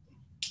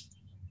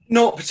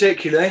 Not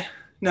particularly.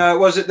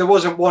 No, there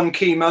wasn't one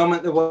key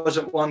moment. There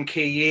wasn't one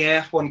key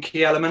year, one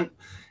key element.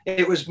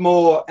 It was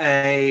more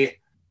a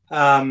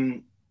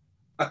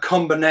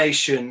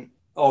combination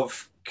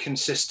of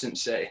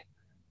consistency.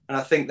 And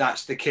I think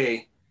that's the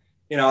key.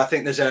 You know, I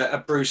think there's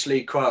a Bruce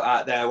Lee quote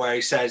out there where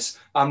he says,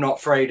 I'm not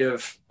afraid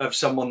of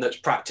someone that's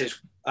practiced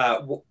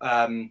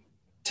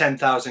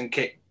 10,000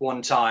 kick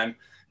one time.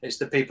 It's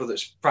the people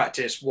that's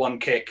practiced one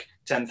kick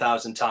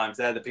 10,000 times.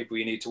 They're the people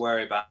you need to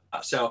worry about.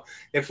 So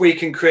if we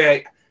can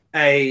create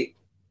a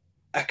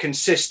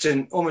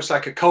consistent, almost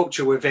like a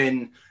culture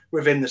within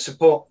the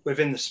sport,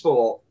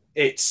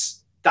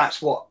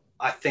 that's what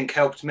I think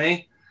helped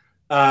me.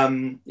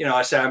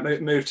 I say I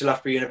moved to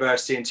Loughborough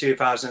University in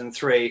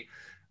 2003,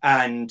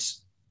 and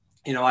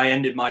I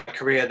ended my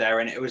career there,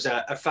 and it was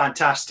a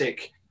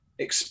fantastic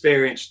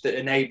experience that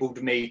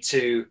enabled me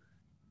to,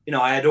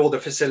 I had all the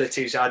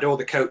facilities, I had all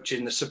the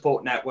coaching, the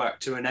support network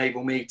to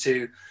enable me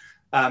to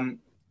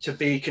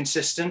be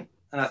consistent,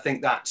 and I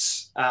think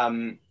that's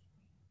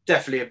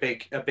definitely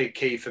a big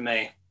key for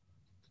me.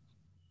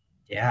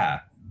 Yeah,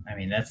 I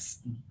mean that's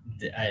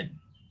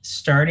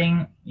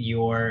starting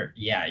your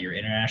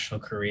international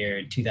career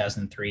in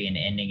 2003 and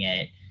ending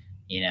it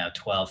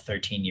 12,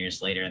 13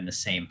 years later in the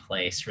same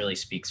place really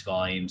speaks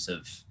volumes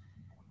of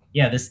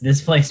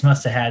this place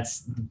must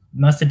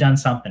have done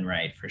something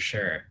right for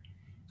sure.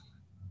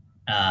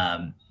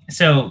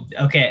 So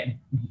okay,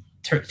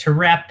 to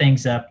wrap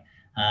things up,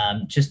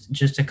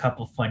 just a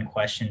couple fun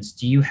questions.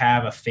 Do you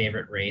have a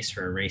favorite race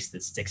or a race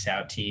that sticks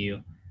out to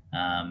you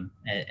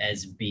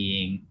as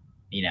being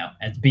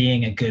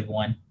a good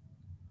one?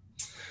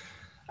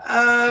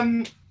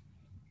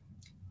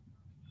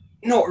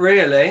 Not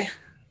really.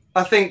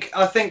 I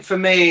think for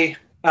me,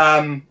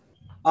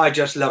 I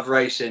just love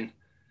racing.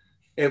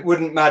 It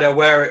wouldn't matter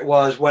where it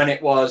was, when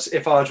it was,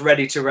 if I was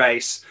ready to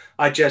race.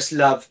 I just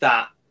love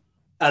that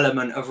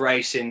element of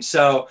racing.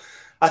 So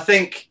I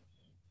think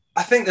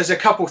there's a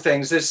couple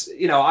things. There's,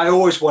 I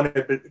always wanted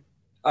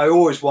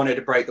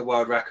to break the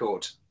world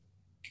record.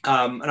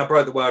 And I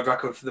broke the world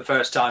record for the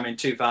first time in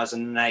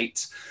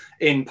 2008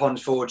 in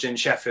Ponds Forge in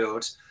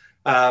Sheffield.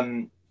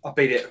 I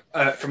beat it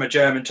from a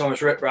German, Thomas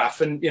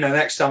Ripraff. And,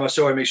 next time I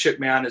saw him, he shook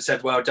my hand and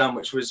said, well done,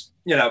 which was,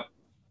 a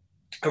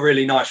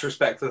really nice,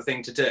 respectful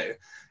thing to do.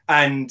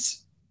 And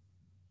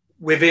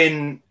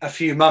within a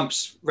few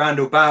months,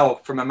 Randall Bowell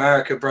from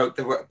America broke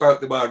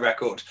the world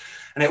record.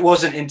 And it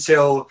wasn't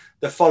until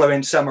the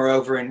following summer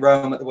over in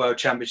Rome at the World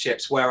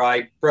Championships where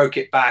I broke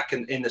it back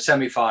in the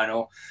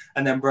semi-final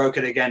and then broke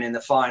it again in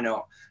the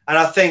final. And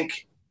I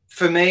think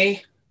for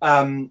me,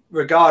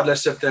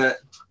 regardless of the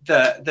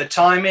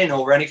timing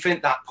or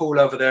anything, that pool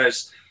over there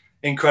is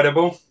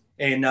incredible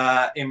in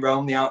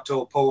Rome, the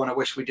outdoor pool. And I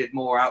wish we did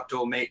more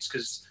outdoor meets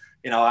because,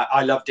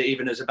 I loved it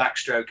even as a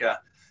backstroker.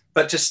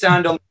 But to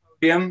stand on the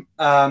podium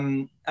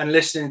and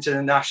listening to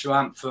the national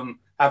anthem,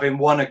 having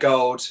won a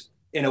gold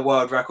in a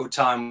world record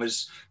time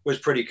was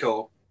pretty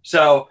cool.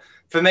 So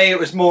for me, it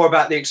was more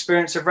about the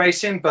experience of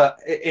racing, but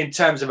in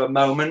terms of a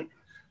moment,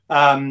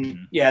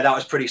 that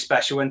was pretty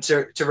special. And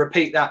to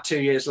repeat that 2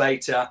 years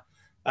later,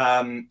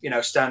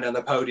 stand on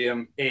the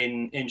podium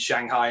in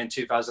Shanghai in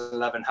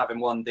 2011, having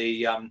won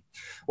the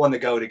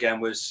gold again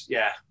was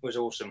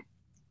awesome.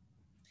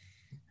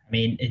 I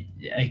mean,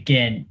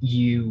 again,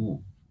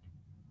 you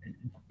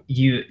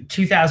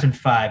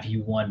 2005,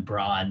 you won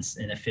bronze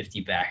in the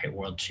 50 back at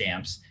World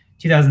Champs.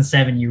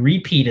 2007, you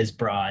repeat as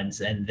bronze,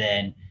 and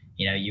then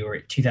you were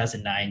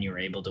 2009, you were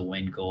able to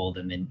win gold,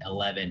 and then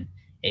 11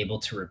 able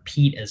to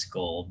repeat as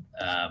gold.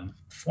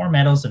 4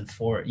 medals and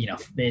 4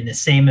 in the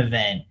same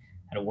event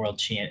at a world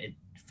champ,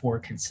 4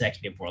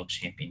 consecutive world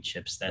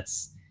championships.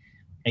 That's,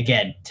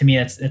 again, to me,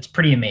 that's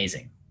pretty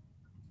amazing.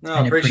 No,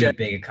 and a pretty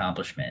big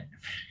accomplishment.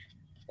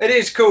 It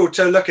is cool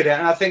to look at it,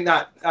 and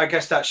I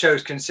guess that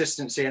shows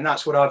consistency, and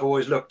that's what I've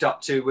always looked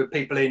up to with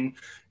people in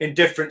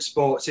different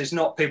sports. It's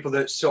not people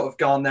that's sort of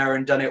gone there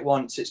and done it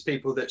once. It's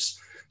people that's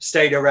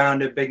stayed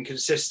around and been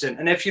consistent.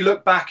 And if you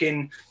look back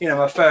in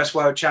my first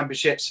World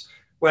Championships,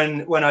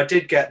 when I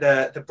did get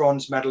the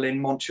bronze medal in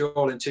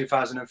Montreal in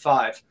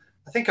 2005,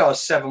 I think I was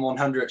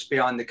 7/100ths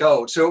behind the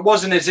gold. So it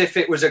wasn't as if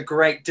it was a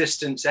great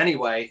distance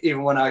anyway,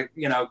 even when I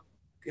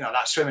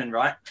that's swimming,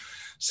 right?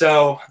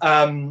 So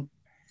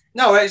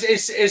no,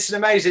 it's an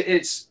amazing.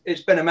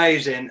 It's been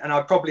amazing, and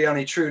I probably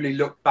only truly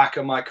looked back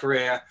on my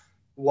career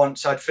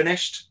once I'd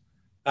finished.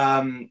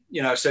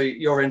 So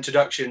your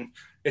introduction,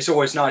 it's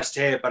always nice to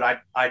hear, but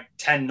I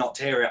tend not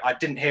to hear it. I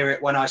didn't hear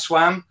it when I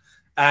swam,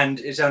 and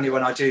it's only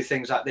when I do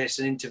things like this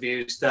and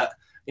interviews that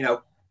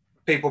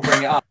people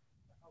bring it up.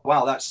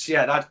 Wow, that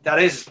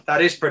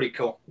is pretty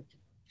cool.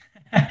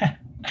 To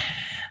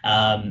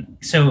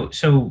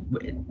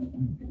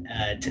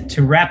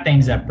wrap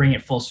things up, bring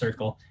it full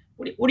circle.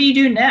 What do you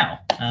do now?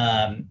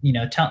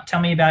 Tell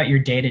me about your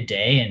day to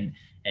day,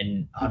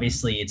 and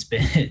obviously it's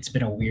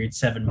been a weird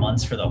 7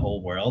 months for the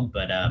whole world,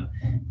 but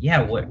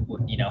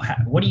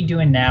what are you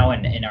doing now,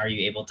 and are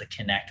you able to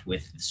connect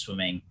with the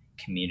swimming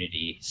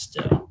community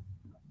still?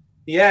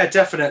 Yeah,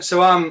 definitely.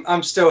 So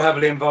I'm still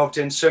heavily involved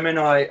in swimming.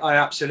 I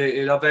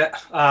absolutely love it.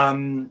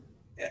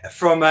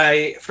 From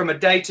a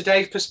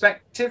day-to-day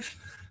perspective,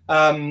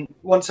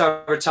 once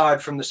I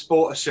retired from the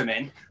sport of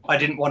swimming, I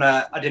didn't want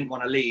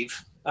to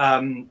leave.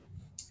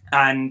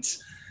 And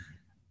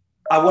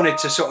I wanted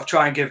to sort of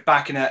try and give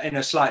back in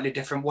a slightly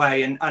different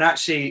way. And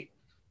actually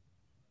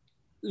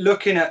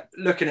looking at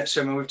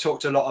swimming, we've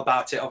talked a lot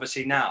about it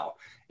obviously now,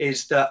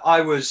 is that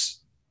I was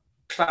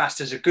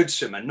classed as a good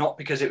swimmer, not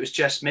because it was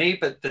just me,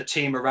 but the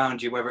team around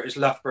you, whether it was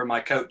Loughborough, my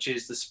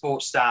coaches, the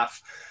support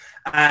staff.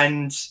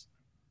 And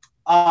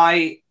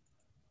I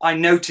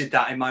noted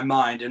that in my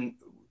mind, and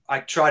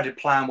tried to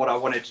plan what I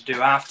wanted to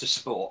do after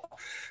sport,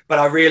 but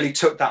I really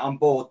took that on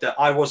board, that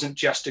I wasn't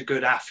just a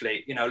good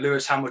athlete. You know,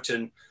 Lewis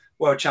Hamilton,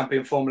 world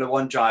champion Formula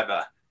One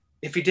driver,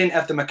 if he didn't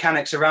have the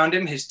mechanics around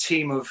him, his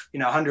team of,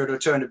 100 or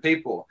 200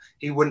 people,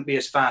 he wouldn't be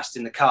as fast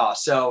in the car.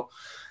 So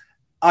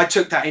I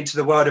took that into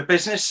the world of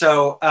business.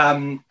 So,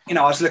 I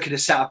was looking to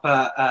set up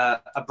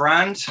a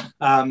brand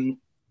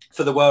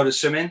for the world of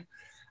swimming.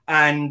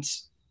 And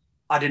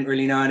I didn't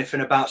really know anything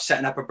about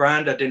setting up a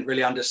brand. I didn't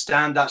really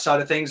understand that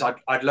side of things.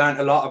 I'd learned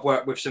a lot. I've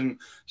worked with some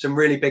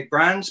really big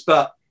brands,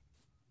 but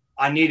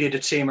I needed a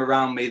team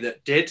around me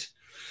that did.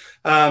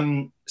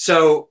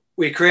 So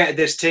we created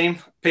this team,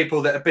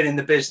 people that have been in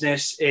the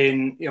business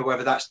in,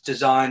 whether that's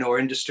design or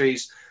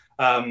industries,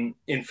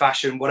 in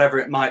fashion, whatever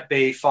it might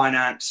be,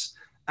 finance.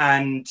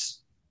 And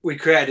we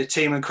created a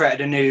team and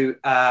created a new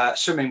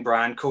swimming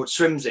brand called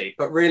SwimSwam,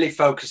 but really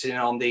focusing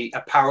on the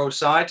apparel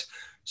side,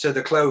 so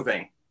the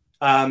clothing.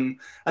 And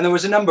there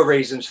was a number of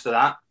reasons for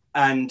that.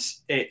 And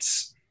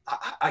it's,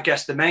 I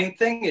guess the main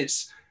thing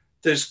is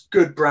there's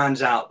good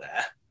brands out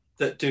there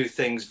that do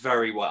things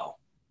very well,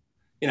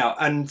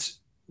 and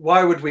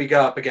why would we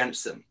go up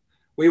against them?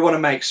 We want to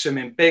make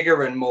swimming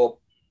bigger and more,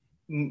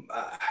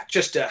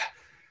 just a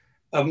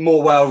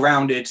more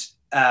well-rounded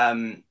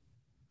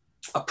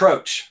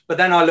approach. But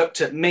then I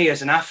looked at me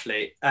as an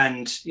athlete,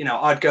 and,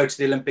 I'd go to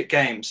the Olympic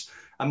Games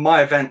and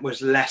my event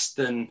was less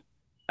than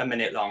a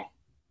minute long.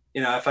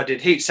 If I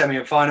did heat, semi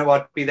and final,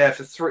 I'd be there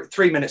for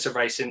 3 minutes of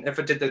racing. If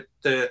I did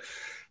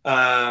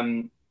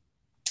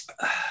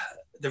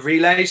the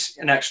relays,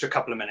 an extra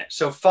couple of minutes.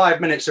 So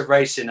 5 minutes of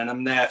racing and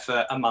I'm there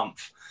for a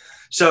month.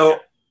 So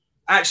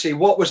actually,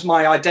 what was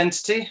my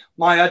identity?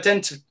 My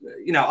identity,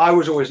 I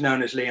was always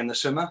known as Liam the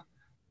swimmer,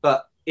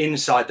 but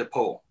inside the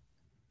pool,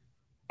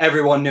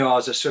 everyone knew I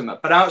was a swimmer.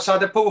 But outside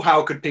the pool,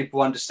 how could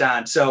people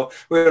understand? So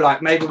we were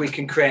like, maybe we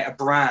can create a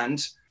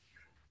brand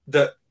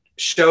that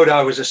showed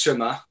I was a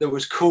swimmer, that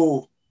was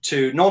cool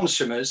to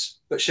non-swimmers,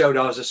 but showed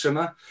I was a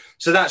swimmer.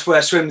 So that's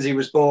where SwimSwam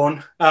was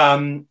born.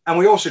 And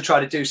we also try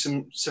to do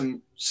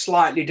some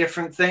slightly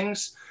different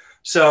things.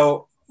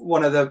 So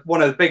one of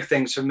the big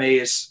things for me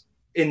is,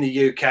 in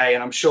the UK,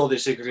 and I'm sure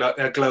this is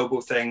a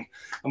global thing,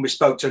 and we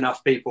spoke to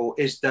enough people,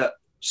 is that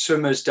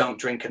swimmers don't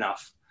drink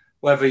enough.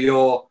 Whether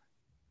you're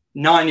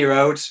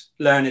 9-year-old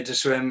learning to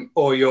swim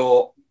or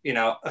you're,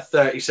 a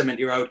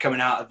 30-something-year-old coming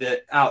out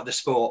of the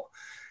sport,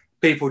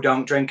 people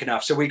don't drink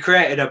enough. So we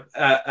created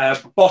a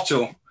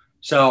bottle.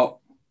 So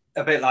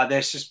a bit like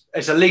this,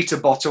 it's a litre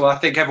bottle. I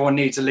think everyone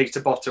needs a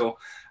litre bottle.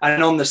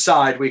 And on the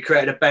side, we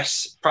created a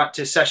best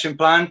practice session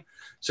plan.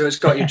 So it's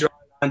got your dry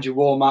land, your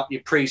warm up,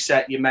 your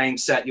preset, your main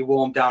set, your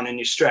warm down and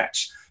your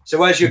stretch.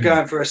 So as you're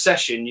going for a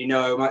session, you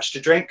know how much to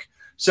drink.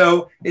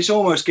 So it's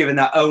almost giving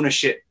that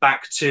ownership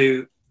back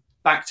to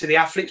the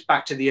athletes,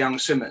 back to the young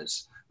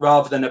swimmers,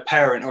 rather than a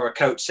parent or a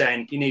coach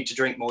saying, you need to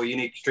drink more, you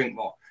need to drink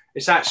more.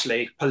 It's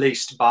actually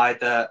policed by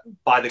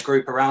the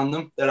group around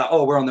them. They're like,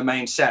 oh, we're on the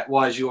main set.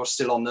 Why is yours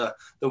still on the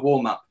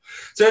warm up?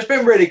 So it's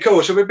been really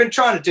cool. So we've been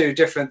trying to do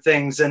different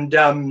things, and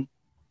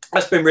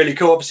that's been really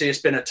cool. Obviously,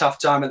 it's been a tough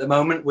time at the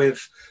moment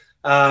with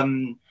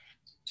the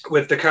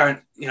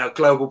current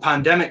global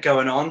pandemic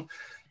going on.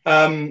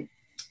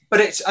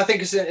 But I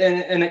think it's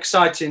an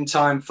exciting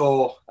time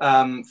for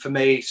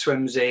me,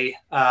 SwimSwam,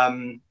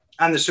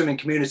 and the swimming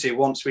community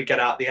once we get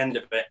out the end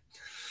of it.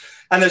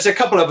 And there's a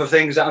couple other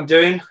things that I'm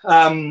doing.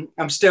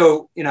 I'm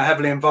still,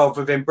 heavily involved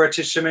within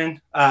British swimming.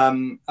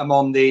 I'm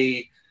on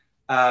the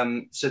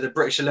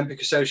British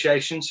Olympic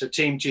Association, so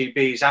Team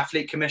GB's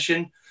Athlete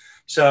Commission.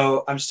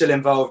 So I'm still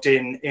involved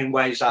in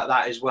ways like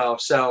that as well.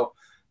 So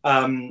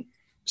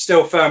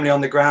still firmly on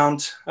the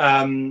ground.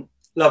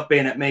 Love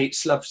being at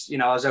meets. I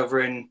was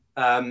over in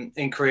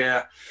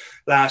Korea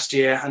last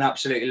year and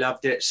absolutely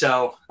loved it.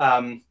 So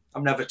I'm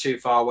never too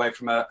far away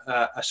from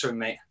a swim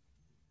meet.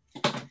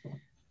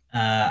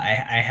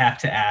 I have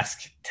to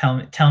ask,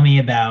 tell me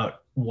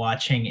about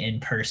watching in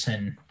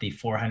person the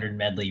 400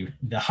 medley,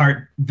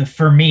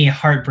 for me,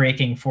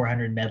 heartbreaking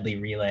 400 medley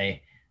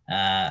relay,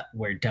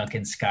 where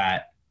Duncan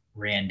Scott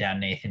ran down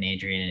Nathan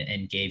Adrian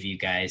and gave you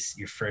guys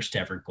your first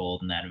ever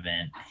gold in that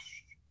event.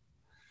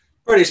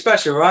 Pretty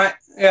special, right?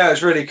 Yeah, it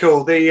was really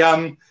cool.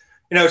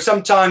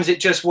 Sometimes it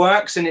just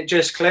works and it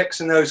just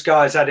clicks, and those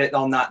guys had it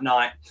on that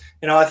night.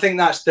 I think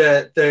that's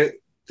the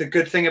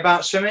good thing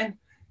about swimming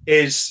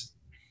is,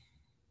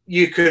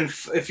 you can,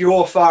 if you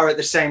all fire at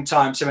the same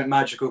time, something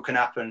magical can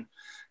happen.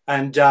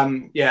 And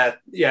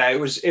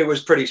it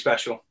was pretty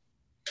special.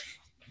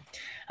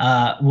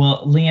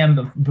 Well,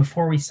 Liam,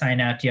 before we sign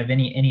out, do you have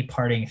any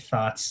parting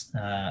thoughts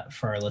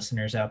for our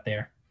listeners out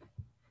there?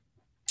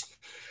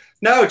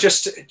 No,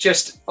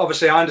 just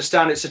obviously I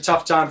understand it's a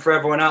tough time for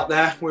everyone out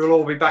there. We'll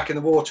all be back in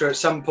the water at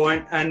some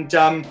point, and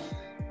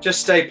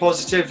just stay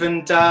positive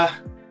and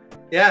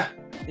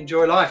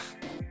enjoy life.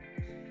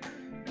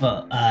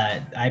 Well,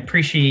 I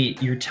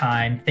appreciate your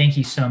time. Thank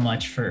you so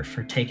much for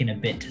taking a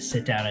bit to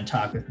sit down and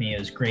talk with me. It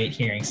was great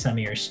hearing some of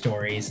your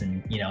stories,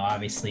 and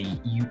obviously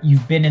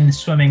you've been in the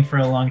swimming for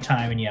a long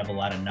time and you have a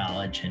lot of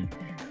knowledge, and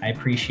I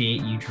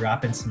appreciate you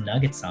dropping some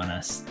nuggets on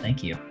us.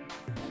 Thank you.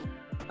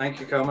 Thank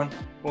you, Coleman.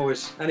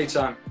 Always,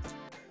 anytime.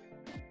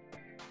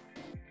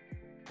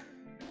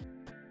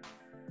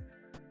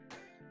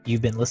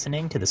 You've been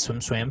listening to the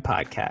SwimSwam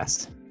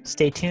podcast.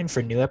 Stay tuned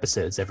for new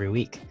episodes every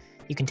week.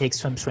 You can take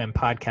SwimSwam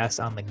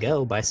podcast on the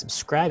go by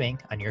subscribing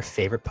on your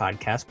favorite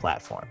podcast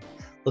platform.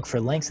 Look for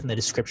links in the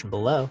description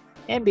below,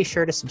 and be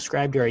sure to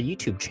subscribe to our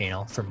YouTube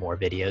channel for more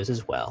videos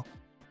as well.